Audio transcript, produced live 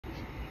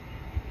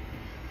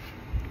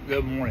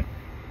Good morning.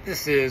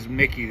 This is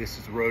Mickey. This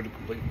is the Road to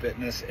Complete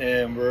Fitness,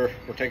 and we're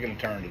taking a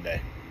turn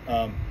today.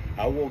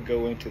 I will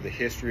go into the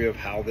history of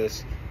how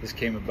this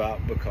came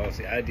about, because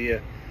the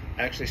idea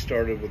actually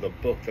started with a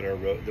book that I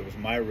wrote that was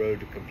my Road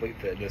to Complete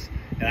Fitness,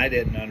 and I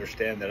didn't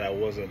understand that I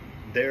wasn't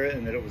there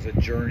and that it was a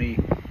journey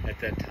at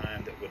that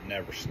time that would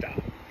never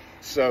stop.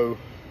 So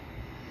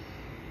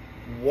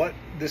what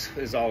this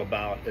is all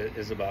about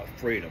is about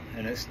freedom,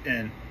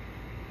 and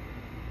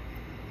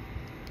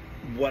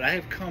what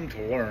I've come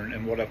to learn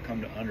and what I've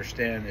come to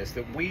understand is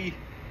that we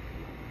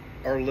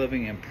are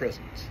living in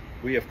prisons.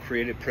 We have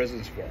created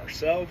prisons for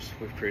ourselves.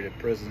 We've created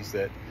prisons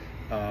that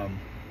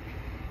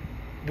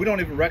we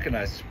don't even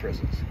recognize as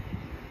prisons.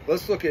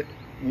 Let's look at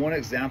one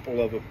example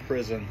of a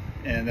prison,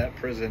 and that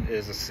prison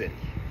is a city.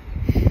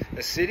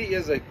 A city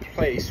is a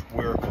place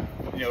where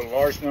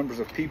large numbers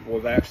of people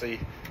have actually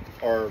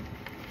are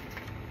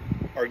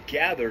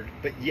gathered,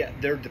 but yet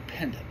they're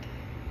dependent,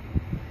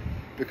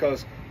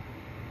 because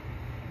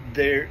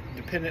they're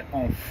dependent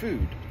on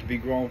food to be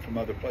grown from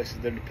other places.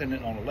 They're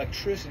dependent on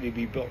electricity to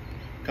be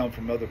come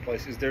from other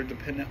places. They're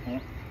dependent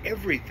on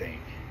everything,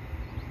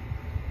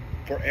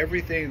 for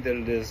everything that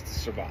it is to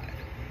survive.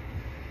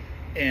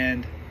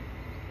 And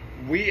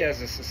we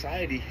as a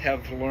society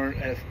have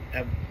learned,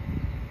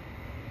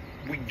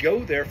 we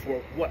go there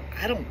for what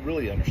I don't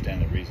really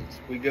understand the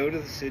reasons. We go to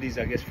the cities,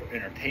 I guess, for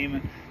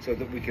entertainment, so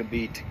that we can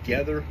be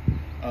together.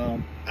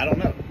 I don't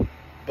know,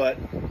 but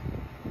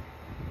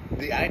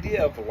the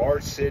idea of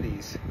large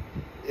cities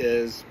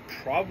is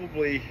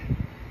probably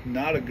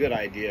not a good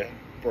idea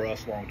for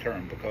us long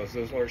term, because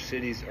those large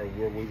cities are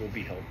where we will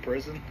be held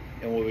prison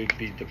and will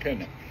be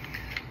dependent.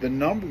 The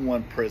number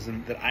one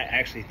prison that I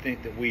actually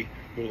think that we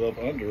will live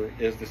under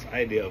is this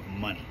idea of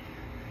money,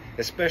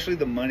 especially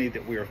the money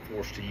that we are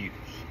forced to use.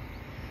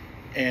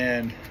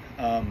 And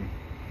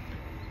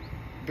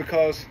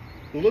because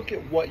look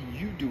at what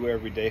you do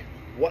every day,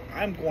 what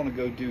I'm going to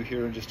go do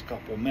here in just a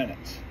couple of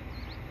minutes.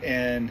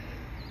 And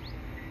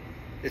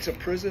it's a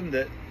prison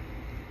that,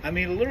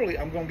 literally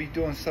I'm going to be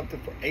doing something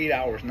for 8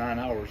 hours, 9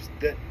 hours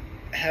that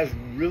has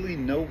really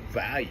no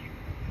value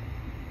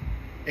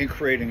in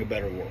creating a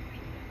better world.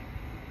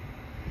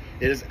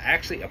 It is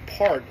actually a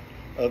part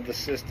of the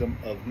system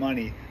of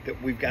money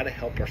that we've got to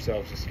help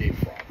ourselves escape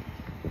from.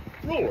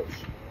 Rulers.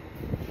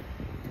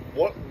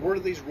 Where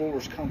do these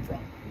rulers come from?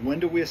 When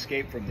do we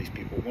escape from these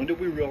people? When do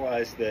we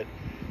realize that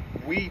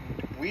we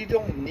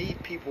don't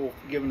need people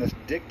giving us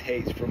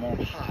dictates from on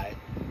high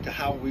to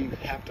how we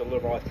have to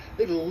live our life?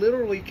 They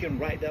literally can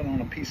write down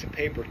on a piece of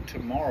paper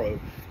tomorrow,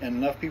 and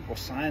enough people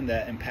sign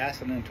that and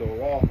pass it into a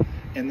law,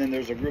 and then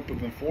there's a group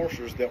of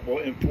enforcers that will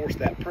enforce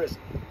that prison.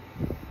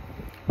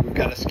 We've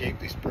got to escape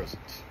these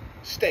prisons.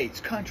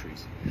 States,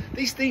 countries.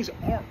 These things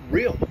aren't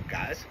real,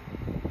 guys.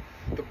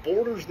 The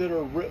borders that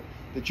are real,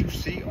 that you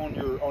see on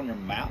your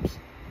maps,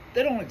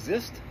 they don't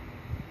exist.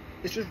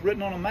 It's just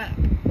written on a map.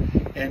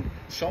 And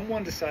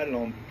someone decided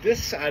on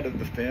this side of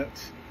the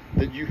fence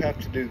that you have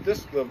to do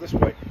this, live this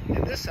way,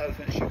 and this side of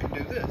the fence you can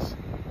do this.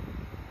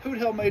 Who the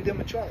hell made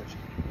them in charge?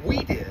 We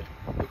did,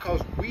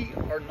 because we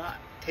are not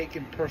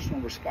taking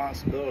personal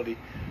responsibility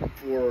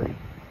for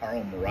our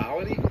own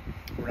morality.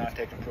 We're not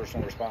taking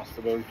personal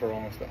responsibility for our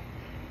own stuff.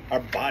 Our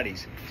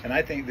bodies. And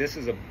I think this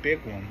is a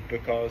big one,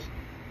 because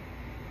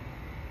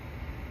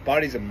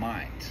bodies and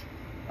minds.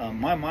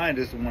 My mind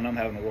is the one I'm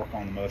having to work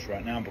on the most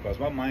right now, because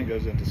my mind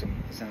goes into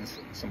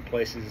some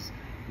places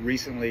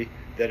recently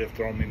that have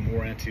thrown me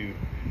more into.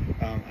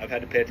 I've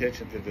had to pay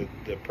attention to the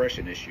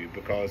depression issue,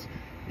 because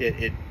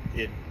it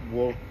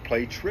will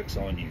play tricks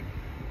on you.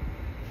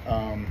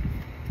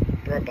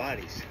 But our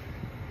bodies.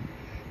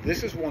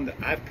 This is one that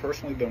I've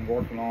personally been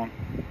working on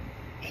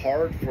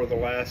hard for the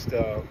last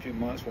few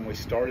months. When we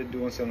started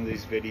doing some of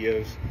these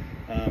videos,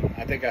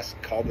 I think I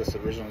called this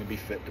originally "Be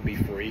Fit to Be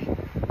Free."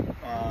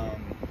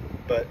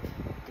 But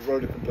the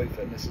Road to Complete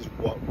Fitness is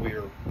what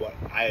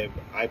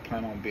I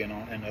plan on being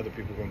on, and other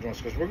people are going to join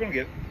us, because we're going to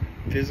get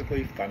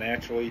physically,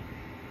 financially,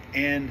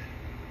 and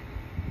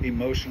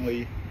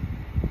emotionally,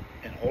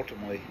 and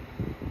ultimately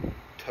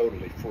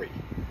totally free.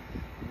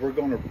 We're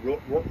going to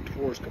work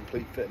towards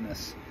complete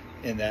fitness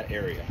in that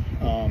area.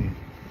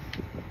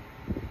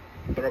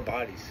 But our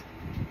bodies,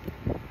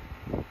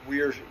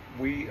 we are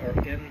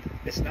in.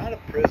 It's not a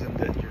prison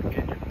that you're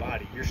in your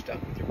body. You're stuck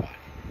with your body,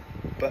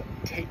 but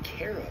take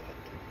care of it.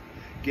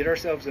 Get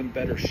ourselves in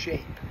better shape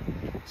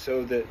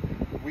so that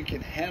we can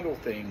handle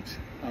things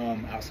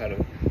outside of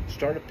it.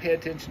 Start to pay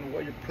attention to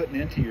what you're putting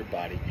into your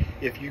body.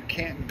 If you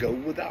can't go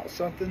without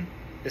something,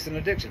 it's an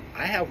addiction.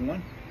 I have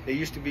one. It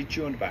used to be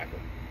chewing tobacco.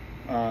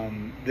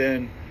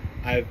 Then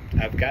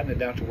I've gotten it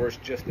down to where it's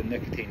just the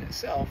nicotine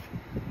itself,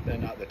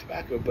 and not the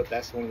tobacco. But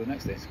that's one of the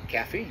next things.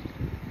 Caffeine.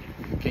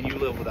 Can you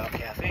live without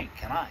caffeine?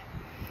 Can I?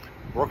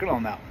 Working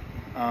on that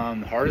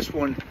one. The hardest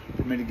one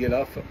for me to get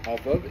off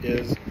of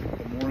is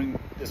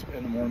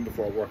in the morning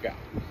before I work out.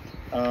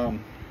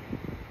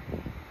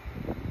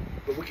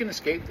 But we can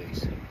escape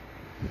these.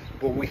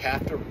 But we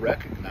have to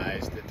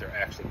recognize that they're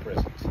actually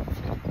prisons.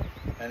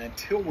 And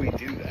until we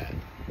do that,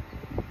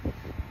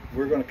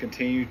 we're going to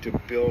continue to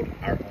build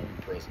our own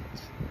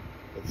prisons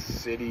with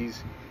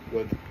cities,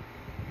 with,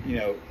 you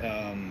know,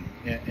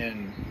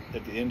 and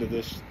at the end of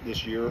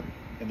this year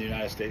in the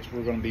United States,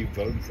 we're going to be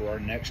voting for our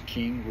next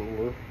king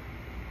ruler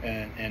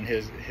and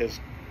his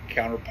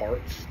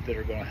counterparts that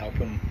are going to help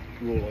him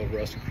rule over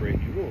us and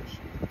create new rules.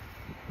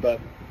 But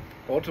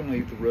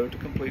ultimately, the road to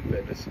complete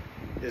fitness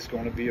is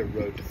going to be a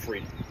road to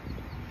freedom.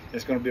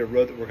 It's going to be a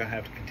road that we're going to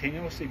have to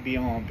continuously be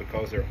on,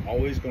 because there are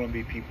always going to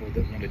be people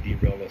that want to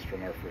derail us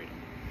from our freedom.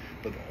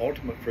 But the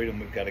ultimate freedom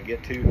we've got to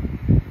get to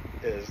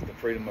is the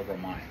freedom of our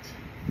minds.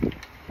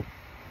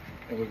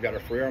 And we've got to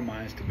free our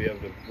minds to be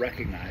able to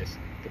recognize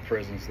the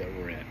prisons that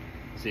we're in.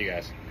 See you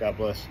guys. God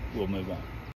bless. We'll move on.